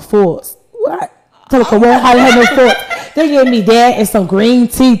some forks. What? Tell them, well, I had no forks. They gave me that and some green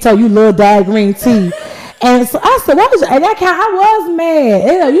tea. Tell you love that green tea. And so I said, what was, and that kind, I was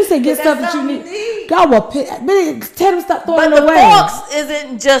mad. You know, you said get stuff that you need. God will tell them stop throwing But it the away. forks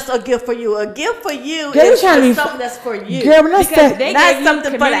isn't just a gift for you. A gift for you Girl, you is trying to be something that's for you. Girl, when I Because said, they Not gave you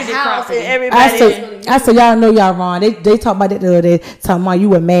something for the community house property. and everybody. I said, y'all know y'all wrong. They talked about that the other day, talking about you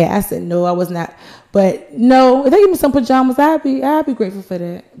were mad. I said, no, I was not. But no, if they give me some pajamas, I'd be grateful for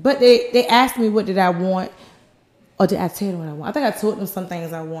that. But they asked me what did I want, or did I tell them what I want? I think I told them some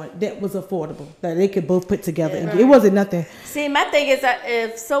things I want that was affordable, that they could both put together. Yeah. It wasn't nothing. See, my thing is that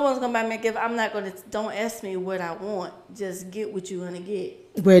if someone's gonna buy me a gift, I'm not gonna. Don't ask me what I want. Just get what you're gonna get.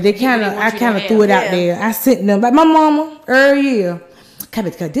 Where they what I you kind to of threw it out have. there. I sent them like my mama every year.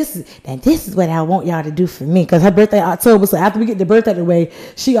 Because this is what I want y'all to do for me. Because her birthday October, so after we get the birthday away,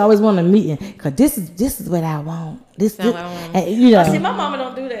 she always want a meeting. Because this is what I want. This and, you know. See, my mama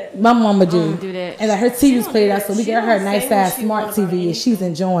don't do that. My mama do. do that. And like her TV's don't played do out, that. so we She got her a don't nice say size what she smart want about TV, and she's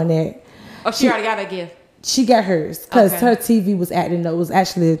enjoying that. Oh, she already got a gift. She got hers because Okay. her TV was acting up. It was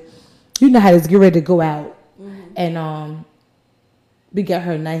actually, you know how it's get ready to go out, and we got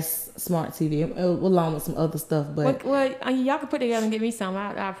her a nice smart TV along with some other stuff. But Y'all can put together and get me some.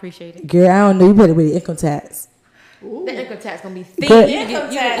 I appreciate it. girl, I don't know. You better with the income tax. The income tax gonna be thick. Good. You Income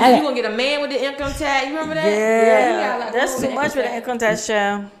gonna tax. get a man with the income tax. You remember that? Yeah, he got a lot that's going too with much for the tax. income tax,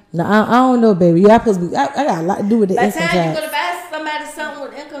 child. No, I don't know, baby. Yeah, I supposed to be. I got a lot to do with the By the income time you're tax. gonna buy somebody something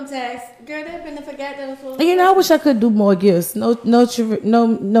with income tax, girl, they've been to forget that. And you know, I wish I could do more gifts. No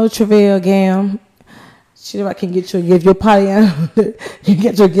travail, gam. Shit, if I can get you a gift, you'll probably you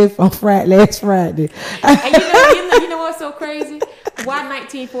get your gift on last Friday. And you know what's so crazy? Why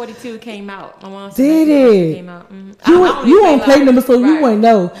 1942 came out? My mom said Did 1942 it? Came out. Mhm. You won't play number, so you Right. wouldn't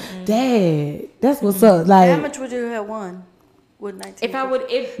know. Dad, that's what's up. How Like, much would you have won with 19? If I would,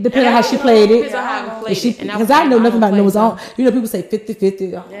 depending on how she played it. Depends on how I played it. And Because I know nothing about numbers. numbers. You know, people say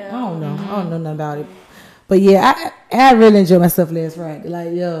 50-50. I Yeah. don't know. I don't know nothing about it. But yeah, I really enjoyed myself last Friday.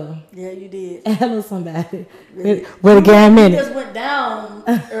 Like, yo, Yeah, you did. hello somebody. With a damn You minute. just went down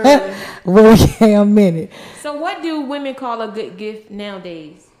early. With a damn minute. So what do women call a good gift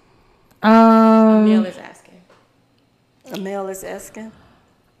nowadays? Mel is asking. A male is asking.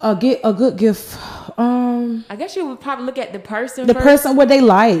 A good gift. I guess you would probably look at the person. The first. person, what they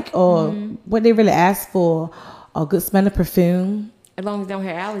like, or what they really ask for. A good smelling perfume. As long as they don't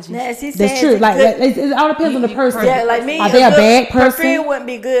have allergies. Now, as he That's said, true. it's Like good- it all depends on the person. yeah, like me. Are they a good bad person? Perfume wouldn't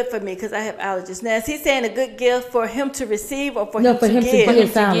be good for me because I have allergies. Now, is he saying a good gift for him to receive or for No, him for to him to give?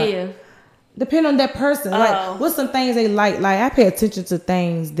 give. Sound like- give. Depend on that person. Oh. Like, what's some things they like? Like, I pay attention to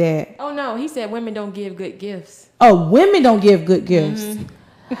things that. Oh no, he said women don't give good gifts. Oh, women don't give good gifts.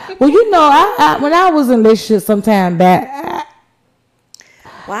 Well, you know, I when I was in a relationship some time back,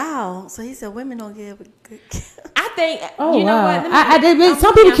 Wow. So he said women don't give a good gift. I think. Oh, you know wow. what?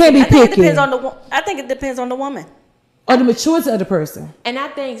 Some people can't be I think it picky. depends on the. I think it depends on the woman. Or the maturity of the person. And I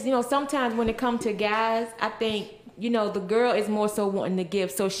think, sometimes when it comes to guys, I think, the girl is more so wanting to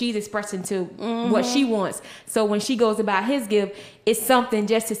give. So she's expressing to what she wants. So when she goes about his gift, it's something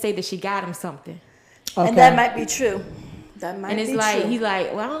just to say that she got him something. Okay. And that might be true. And it's like, he's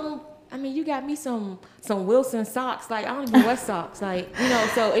like, well, you got me some Wilson socks. Like, I don't even wear socks. Like,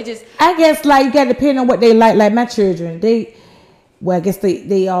 so it just. I guess, like, you got to depend on what they like. Like, my children, I guess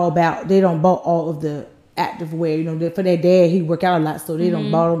they all about, they don't bought all of the active wear, for their dad, he work out a lot, so they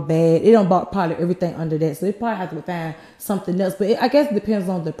don't bought them bad. They don't bought probably everything under that, so they probably have to find something else. But I guess it depends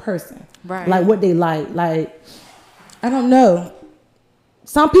on the person, right? Like what they like. Like, I don't know.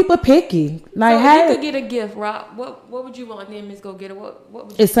 Some people picky. Like, so if you could get a gift, Rob, what would you want? Then Miss Go Getter, what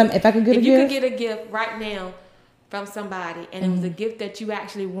would you? If I could get a gift, if you could get a gift right now from somebody, and it was a gift that you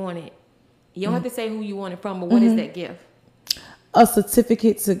actually wanted, you don't have to say who you want it from, but what is that gift? A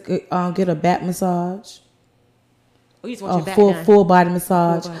certificate to get a back massage. Oh, you just want your back done. Full body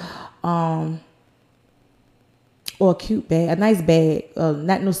massage. Full body. Or a cute bag, a nice bag,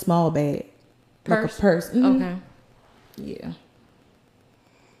 not no small bag, purse? Like a purse. Mm-hmm. Okay. Yeah.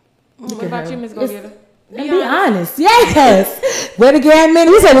 What about you, Miss Go Getter? Be honest. Yes. We're the grand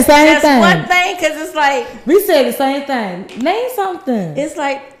men. We said the same thing. That's one thing, because it's like. We said the same thing. Name something. It's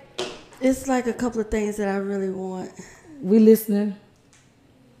like a couple of things that I really want. We listening.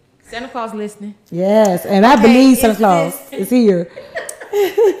 Santa Claus listening. Yes, and I believe Santa Claus is here.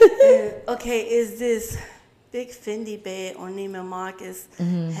 Okay, is this big Fendi bag on Neiman Marcus?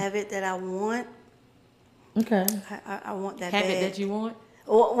 Have it that I want? Okay. I want that have bag. Have it that you want?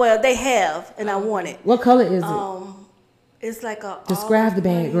 Well, they have, and I want it. What color is it? It's like a. Describe the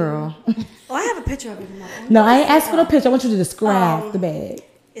bag, girl. Oh, I have a picture of it in my phone. No, I ain't asked for the picture. I want you to describe the bag.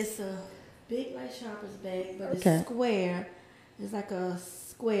 It's a big, like shopper's bag, but it's square. It's like a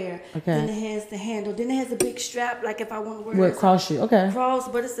square. Okay. Then it has the handle. Then it has a big strap, like if I want to wear it. Where it cross you. Okay. Cross,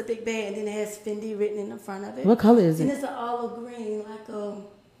 but it's a big bag, and then it has Fendi written in the front of it. What color is it? And it's an olive green, like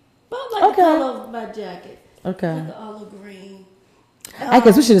about like the color of my jacket. Okay. Like an olive green. I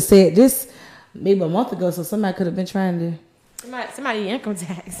guess we should have said this maybe a month ago, so somebody could have been trying to. Somebody income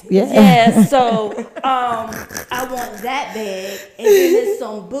tax. Yeah. Yeah. So I want that bag, and then there's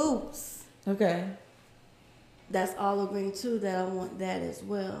some boots. Okay. That's olive green too. That I want that as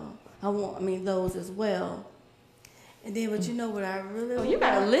well. Those as well. And then, but you know what I really? Oh, you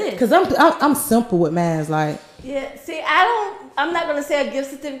got a list. Cause I'm simple with mine. Like. Yeah. See, I'm not gonna say a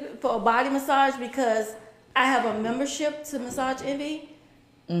gift certificate for a body massage because I have a membership to Massage Envy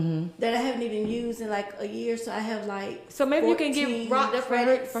that I haven't even used in like a year. So I have like. So maybe you can give Rock that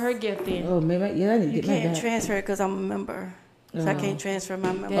for her gift then. Oh, maybe I need to get my You can't back. transfer it because I'm a member, so I can't transfer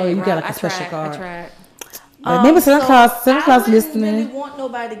my member. Oh, you got like a special card. I tried. Maybe Santa Claus I listening. really want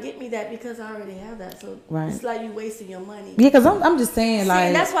nobody to get me that because I already have that. So it's like you wasting your money. Yeah, because I'm just saying like.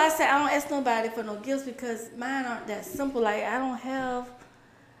 And that's why I said I don't ask nobody for no gifts because mine aren't that simple. Like I don't have.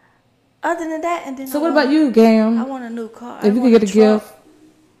 Other than that, and then. So what about you, Gam? I want a new car. If you could get a gift.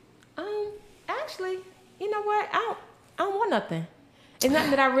 Actually, you know what? I don't want nothing. It's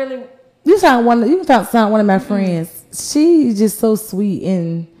nothing that I really. You sound one of my friends. She's just so sweet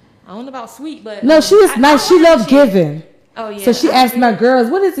and. I don't know about sweet, but no, she is nice. She loves giving. Oh yeah. So she asked my girls,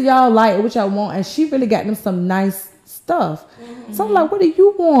 "What is it y'all like? What y'all want?" And she really got them some nice stuff. So I'm like, "What do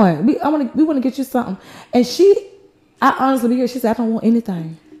you want? We want to get you something." And I honestly be here. She said, "I don't want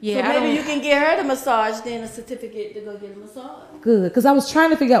anything." Yeah, so maybe you can get her the massage, then a certificate to go get a massage. Good, because I was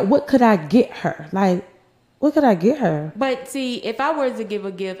trying to figure out what could I get her. Like, what could I get her? But see, if I were to give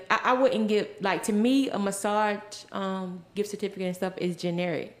a gift, I wouldn't give like to me a massage gift certificate and stuff is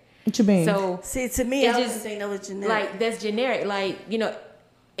generic. What you mean? So see, to me, I just think that was generic. Like that's generic. Like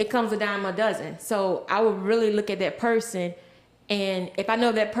it comes a dime a dozen. So I would really look at that person, and if I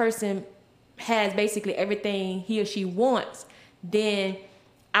know that person has basically everything he or she wants, then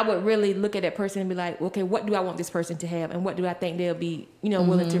I would really look at that person and be like, okay, what do I want this person to have, and what do I think they'll be,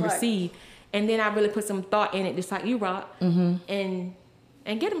 willing to receive, and then I really put some thought in it, just like you, Rock, and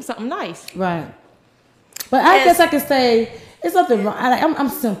get them something nice. Right. But I guess I could say it's nothing wrong. I'm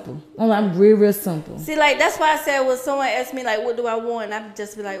simple. I'm real, real simple. See, like that's why I said when someone asked me like, "What do I want?" I'd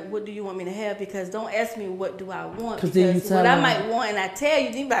just be like, "What do you want me to have?" Because don't ask me what do I want because what I might want and I tell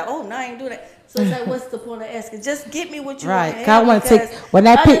you, then you be like, "Oh, no, I ain't doing that." So it's like, what's the point of asking? Just get me what you want. Right. I want to take when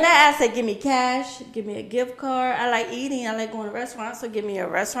I pick. That, I say, give me cash, give me a gift card. I like eating. I like going to restaurants, so give me a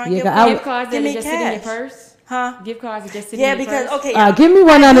restaurant gift card. Gift cards that just sit in your purse. Huh? Gift cards are just sitting in your purse. Okay. Give me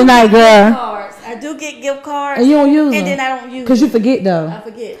one on the night, girl. Cards. I do get gift cards. And you don't use them. And then I don't use because you forget though. I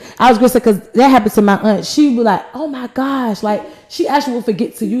forget. I was gonna say because that happened to my aunt. She was like, "Oh my gosh!" Like she actually will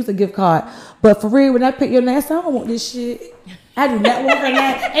forget to use a gift card. But for real, when I pick your name, I said, "I don't want this shit. I do not want her name."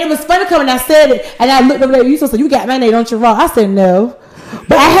 And it was funny coming. I said it, and I looked over there. You said, "You got my name, don't you?" Wrong. I said no,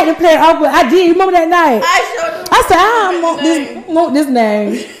 but I had to play it off. I did. You remember that night? I said, "I don't want this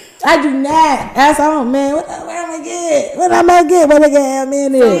name." I do not. I said, "Oh man, what am I get? What am I get? What I get?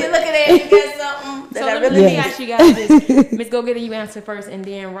 Man, so you look at it and you get something. So let me ask you guys this. Miss Go Getter, you answer first, and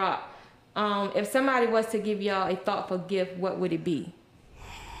then Rock. If somebody was to give y'all a thoughtful gift, what would it be?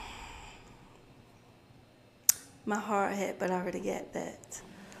 My hard hat, but I already got that.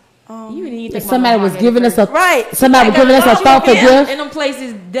 You need to if somebody was giving us a right. Somebody was giving us a thoughtful gift. In them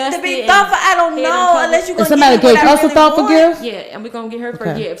places, dusty. To be thoughtful, I don't know unless you. If somebody gave us a thoughtful gift, yeah, and we're gonna get her for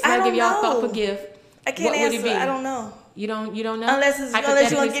a gift. If somebody give y'all a thoughtful gift, I can't what would it be? I don't know. You don't know. Unless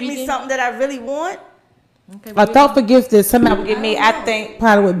you're gonna give me something that I really want. Okay, a thoughtful gift that somebody would give me, I think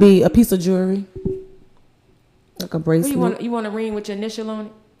probably would be a piece of jewelry, like a bracelet. You want a ring with your initial on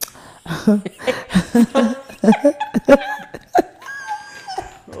it?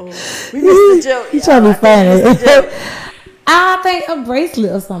 We missed the joke. You trying to be funny? I think a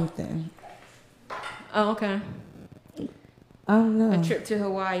bracelet or something. Oh, okay. I don't know. A trip to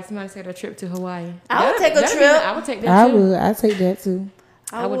Hawaii. Somebody said a trip to Hawaii. I would take a trip. I would take that too. I'd take that too.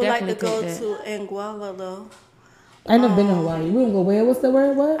 I would like to go to Anguilla though. I ain't never been to Hawaii. We don't go where? What's the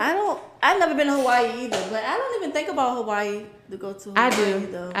word? What? I've never been to Hawaii either, but I don't even think about Hawaii to go to.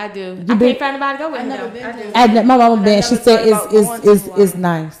 Hawaii, I do. You I can't find anybody to go with me. I never been. My mama been. She said it's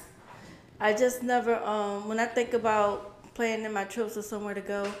nice. I just never. When I think about planning my trips or somewhere to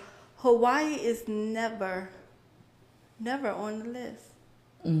go, Hawaii is never on the list.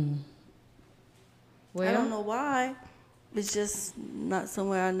 Well, I don't know why. It's just not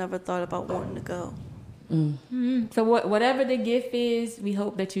somewhere I never thought about wanting to go. So whatever the gift is, we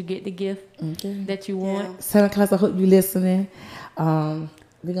hope that you get the gift that you want. Yeah. Santa Claus, I hope you listening. We're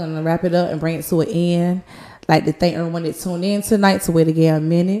gonna wrap it up and bring it to an end. Like to thank everyone that tuned in tonight to Wait Again a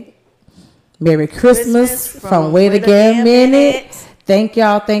Minute. Merry Christmas from Wait Again a Minute. Thank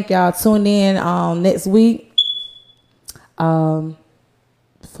y'all. Tune in next week for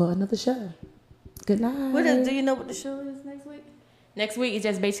another show. Good night. Do you know what the show is next week? Next week is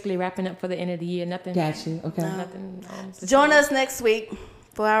just basically wrapping up for the end of the year. Nothing. Got you. Okay. Nothing. Join us next week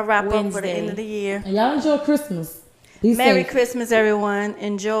for our wrap up for the end of the year. And y'all enjoy Christmas. Be Merry safe. Christmas, everyone.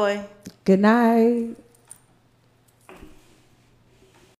 Enjoy. Good night.